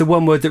epic is the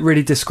one word that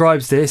really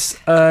describes this.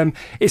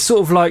 It's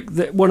sort of like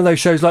one of those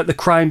shows like The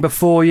Crown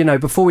before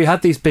we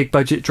had these big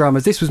budget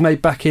dramas. This was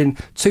made back in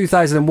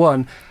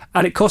 2001.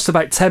 And it cost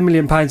about £10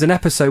 million an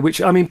episode,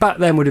 which, I mean, back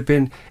then would have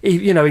been,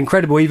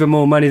 incredible, even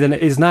more money than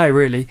it is now,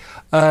 really.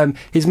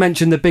 He's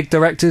mentioned the big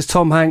directors,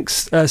 Tom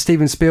Hanks,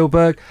 Steven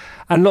Spielberg,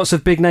 and lots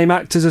of big-name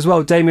actors as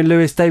well, Damon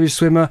Lewis, David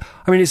Schwimmer.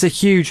 I mean, it's a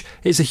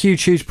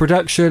huge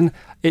production.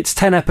 It's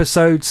 10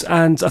 episodes,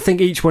 and I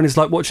think each one is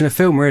like watching a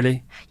film,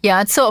 really. Yeah,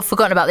 I'd sort of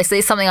forgotten about this.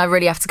 It's something I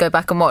really have to go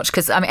back and watch,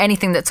 because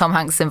anything that Tom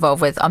Hanks is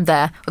involved with, I'm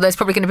there. Although it's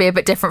probably going to be a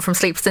bit different from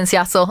Sleepless in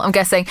Seattle, I'm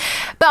guessing.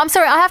 But I'm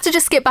sorry, I have to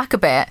just skip back a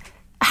bit.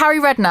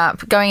 Harry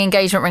Redknapp going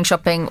engagement ring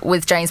shopping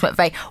with James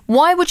McVeigh.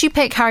 Why would you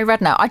pick Harry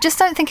Redknapp? I just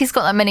don't think he's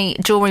got that many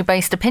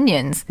jewellery-based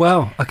opinions.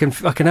 Well, I can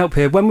help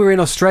here. When we were in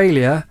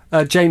Australia,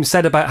 James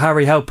said about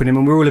Harry helping him,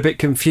 and we were all a bit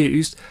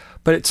confused.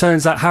 But it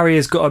turns out Harry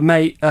has got a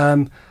mate,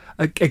 a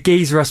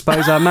geezer, I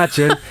suppose, I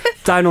imagine,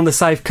 down on the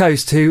south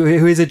coast who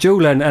is a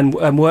jeweller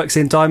and works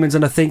in diamonds.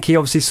 And I think he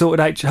obviously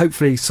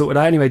hopefully sorted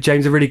out anyway,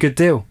 James, a really good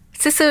deal.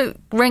 Is this a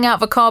ring out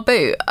of a car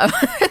boot? I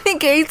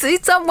think he's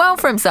done well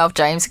for himself,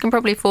 James. He can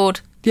probably afford...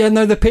 Yeah,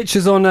 no, the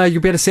pictures on,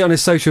 you'll be able to see it on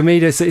his social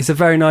media. It's a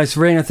very nice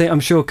ring. I'm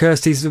sure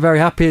Kirsty's very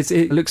happy.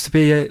 It looks to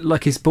be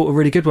like he's bought a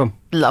really good one.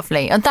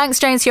 Lovely. And thanks,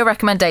 James, for your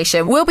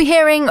recommendation. We'll be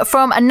hearing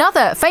from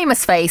another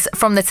famous face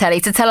from the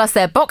telly to tell us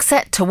their box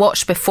set to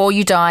watch before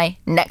you die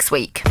next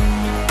week.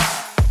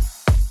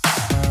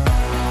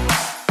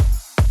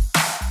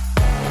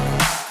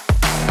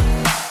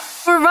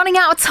 We're running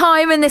out of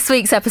time in this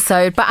week's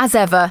episode, but as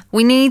ever,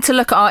 we need to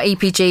look at our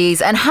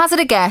EPGs and hazard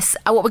a guess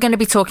at what we're going to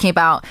be talking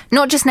about,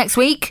 not just next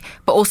week,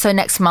 but also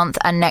next month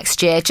and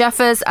next year.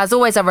 Jeffers, as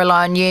always, I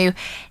rely on you.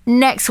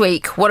 Next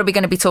week, what are we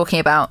going to be talking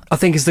about? I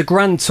think it's the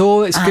Grand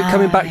Tour. It's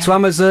coming back to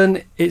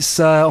Amazon. It's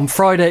on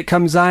Friday it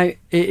comes out.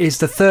 It is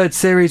the third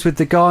series with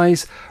the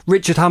guys.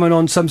 Richard Hammond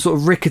on some sort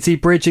of rickety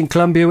bridge in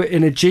Colombia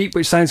in a Jeep,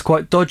 which sounds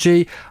quite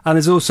dodgy. And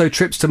there's also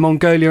trips to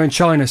Mongolia and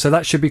China, so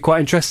that should be quite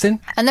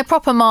interesting. And they're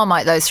proper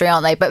Marmite, those three,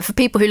 aren't they? But for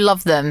people who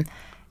love them,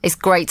 it's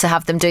great to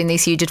have them doing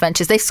these huge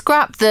adventures. They've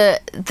scrapped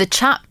the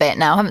chat bit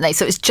now, haven't they?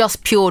 So it's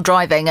just pure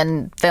driving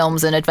and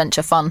films and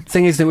adventure fun.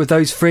 Thing isn't it, with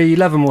those three, you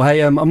love them or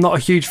hate them. I'm not a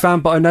huge fan,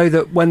 but I know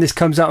that when this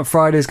comes out on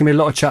Friday, there's going to be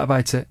a lot of chat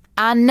about it.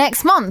 And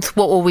next month,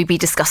 what will we be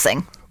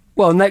discussing?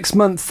 Well, next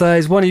month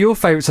is one of your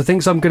favourites, I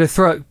think, so I'm going to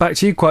throw it back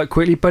to you quite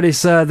quickly, but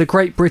it's the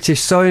Great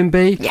British Sewing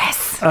Bee.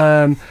 Yes!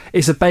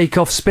 It's a Bake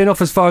Off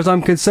spin-off as far as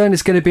I'm concerned.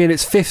 It's going to be in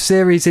its 5th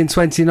series in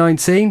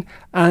 2019,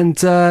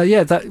 and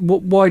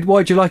why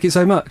do you like it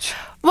so much?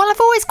 Well,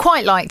 I've always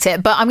quite liked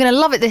it, but I'm going to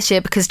love it this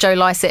year because Joe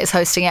Lycett is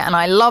hosting it and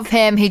I love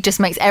him. He just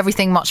makes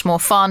everything much more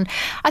fun.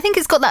 I think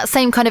it's got that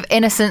same kind of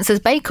innocence as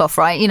Bake Off,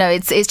 right? You know,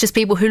 it's just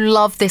people who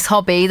love this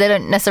hobby. They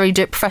don't necessarily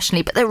do it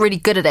professionally, but they're really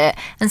good at it.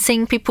 And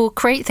seeing people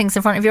create things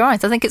in front of your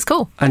eyes, I think it's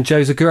cool. And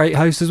Joe's a great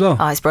host as well.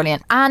 Oh, it's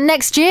brilliant. And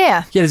next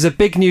year... Yeah, there's a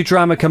big new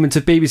drama coming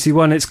to BBC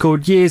One. It's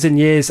called Years and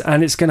Years,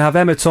 and it's going to have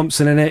Emma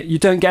Thompson in it. You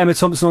don't get Emma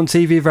Thompson on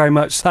TV very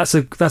much. That's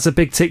a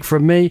big tick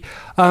from me.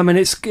 And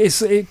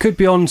it could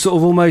be on sort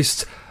of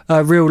almost...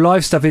 real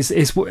life stuff.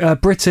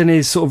 Britain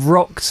is sort of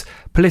rocked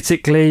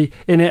politically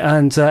in it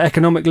and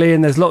economically,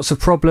 and there's lots of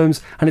problems,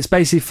 and it's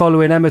basically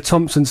following Emma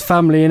Thompson's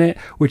family in it,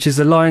 which is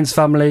the Lyons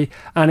family,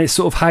 and it's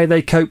sort of how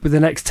they cope with the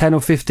next 10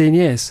 or 15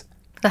 years.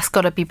 That's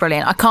got to be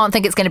brilliant. I can't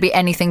think it's going to be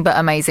anything but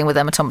amazing with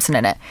Emma Thompson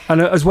in it.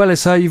 And as well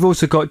as her, you've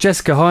also got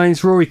Jessica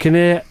Hines, Rory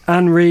Kinnear,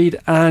 Anne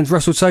Reid and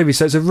Russell Tovey,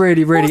 so it's a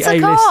really A-list.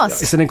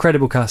 Cast. It's an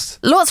incredible cast.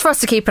 Lots for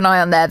us to keep an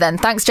eye on there then.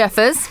 Thanks,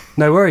 Jeffers.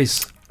 No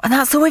worries. And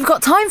that's all we've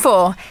got time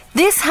for.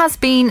 This has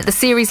been the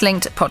Series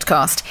Linked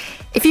podcast.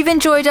 If you've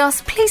enjoyed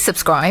us, please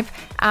subscribe.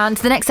 And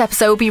the next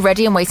episode will be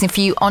ready and waiting for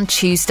you on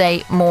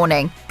Tuesday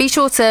morning. Be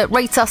sure to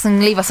rate us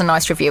and leave us a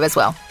nice review as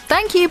well.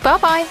 Thank you.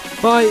 Bye-bye.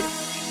 Bye.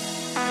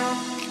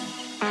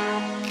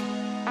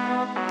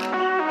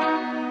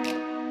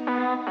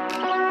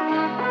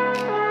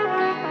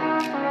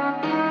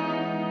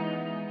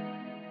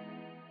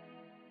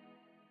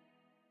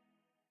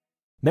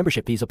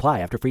 Membership fees apply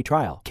after free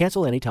trial.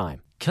 Cancel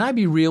anytime. Can I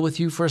be real with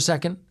you for a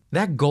second?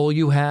 That goal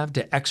you have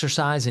to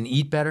exercise and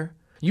eat better,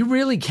 you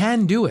really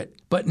can do it,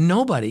 but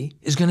nobody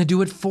is going to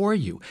do it for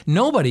you.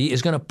 Nobody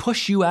is going to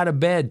push you out of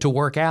bed to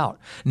work out.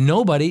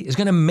 Nobody is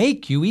going to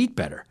make you eat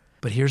better.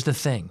 But here's the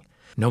thing.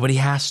 Nobody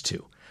has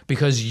to,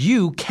 because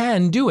you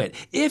can do it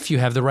if you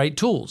have the right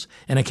tools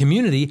and a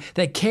community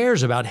that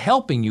cares about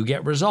helping you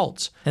get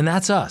results. And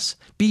that's us,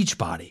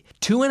 Beachbody.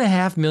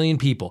 2.5 million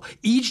people,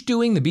 each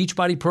doing the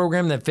Beachbody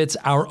program that fits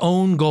our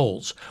own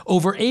goals.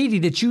 Over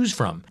 80 to choose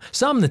from,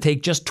 some that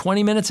take just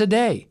 20 minutes a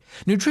day.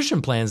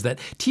 Nutrition plans that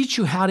teach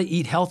you how to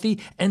eat healthy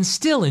and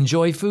still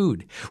enjoy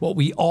food. What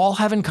we all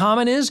have in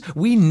common is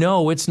we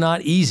know it's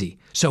not easy,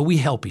 so we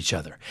help each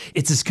other.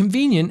 It's as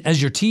convenient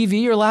as your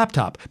TV or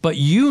laptop, but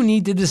you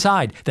need to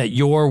decide that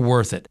you're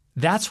worth it.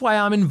 That's why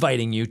I'm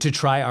inviting you to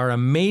try our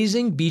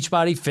amazing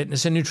Beachbody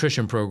fitness and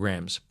nutrition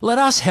programs. Let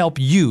us help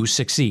you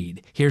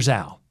succeed. Here's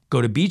how.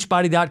 Go to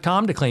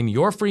beachbody.com to claim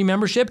your free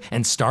membership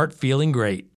and start feeling great.